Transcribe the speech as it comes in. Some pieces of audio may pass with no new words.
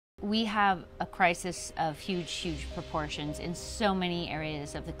We have a crisis of huge, huge proportions in so many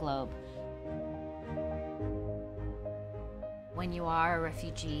areas of the globe. When you are a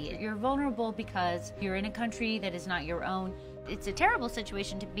refugee, you're vulnerable because you're in a country that is not your own. It's a terrible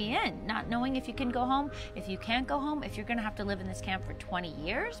situation to be in, not knowing if you can go home, if you can't go home, if you're going to have to live in this camp for 20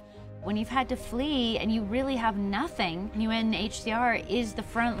 years. When you've had to flee and you really have nothing, UNHCR is the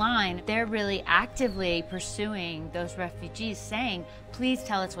front line. They're really actively pursuing those refugees, saying, please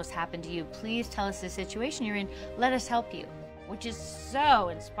tell us what's happened to you. Please tell us the situation you're in. Let us help you, which is so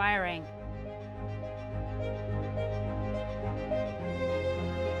inspiring.